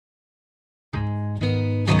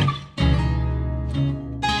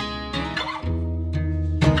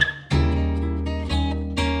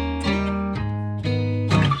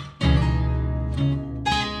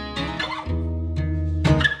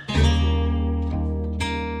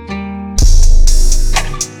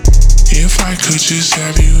I could just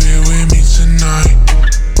have you here with me tonight.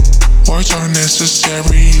 Words aren't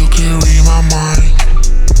necessary, you could read my mind.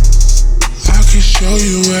 I could show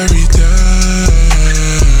you every day.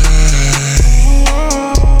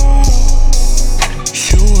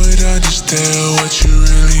 You would understand what you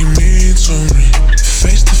really mean to me.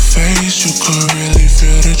 Face to face, you could really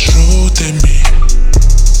feel the truth in me.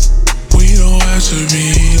 We don't have to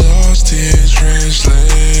be lost in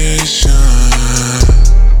translation.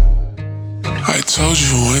 I told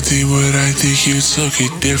you one thing, but I think you took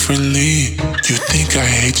it differently. You think I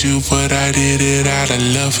hate you, but I did it out of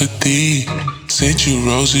love for thee. Sent you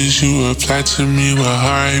roses, you replied to me with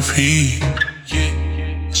R.I.P.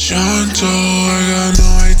 John Doe, I got no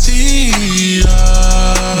idea.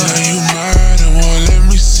 Now you mad and won't let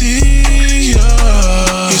me see ya.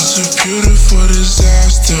 It's a beautiful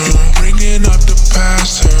disaster. You're bringing up the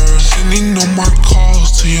past, her sending all my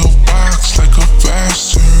calls to your box like a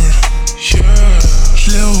bastard. Yeah,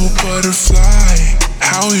 little butterfly,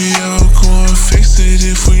 how we ever gonna fix it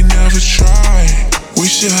if we never try? We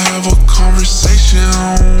should have a conversation,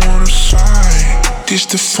 I don't wanna sigh. Ditch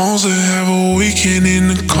the phones and have a weekend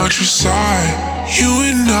in the countryside. You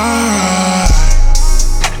and I.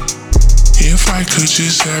 If I could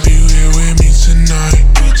just have you here with me tonight.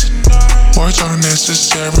 Words aren't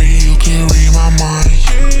necessary, you can read my mind.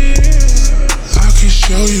 I can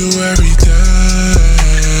show you every day.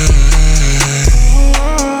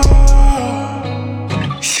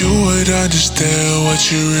 You would understand what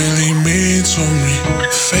you really mean to me.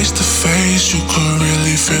 Face to face, you could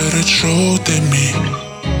really feel the truth in me.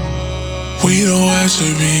 We don't have to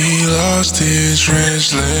be lost in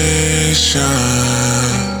translation.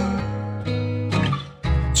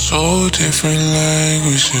 So different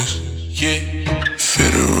languages, fill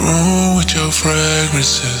the room with your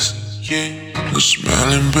fragrances. The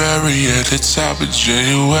smelling berry at the top of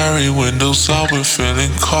January. Windows open,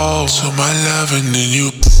 feeling cold. To my love and then you.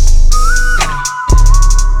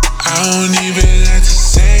 I don't even have to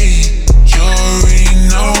say, you already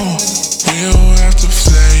know. We don't have to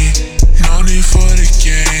play, no need for the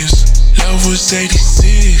games. Love was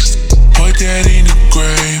 86, put that in the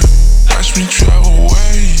grave. Watch me drive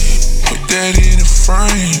away, put that in the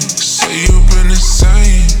frame. Say you've been the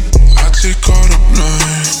same, I take all the blame.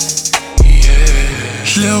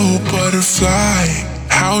 Little butterfly,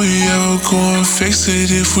 how we ever gonna fix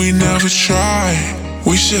it if we never try?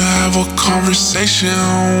 We should have a conversation,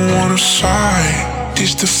 I don't wanna sigh.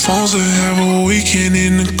 Ditch the phones and have a weekend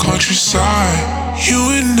in the countryside.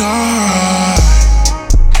 You and I.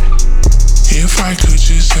 If I could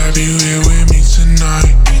just have you here with me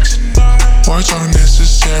tonight. Words aren't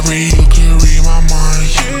necessary, you can read my mind.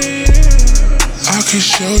 I can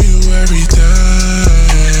show you every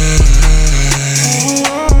day.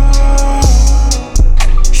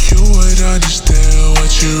 You would understand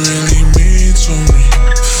what you really mean to me.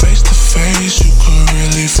 Face to face, you could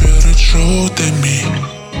really feel the truth in me.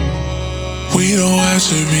 We don't have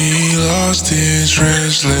to be lost in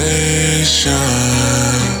translation.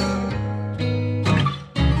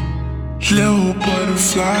 Little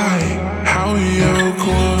butterfly, how we ever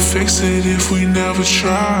gonna fix it if we never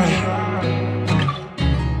try?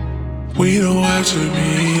 We don't have to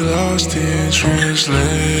be lost in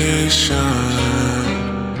translation.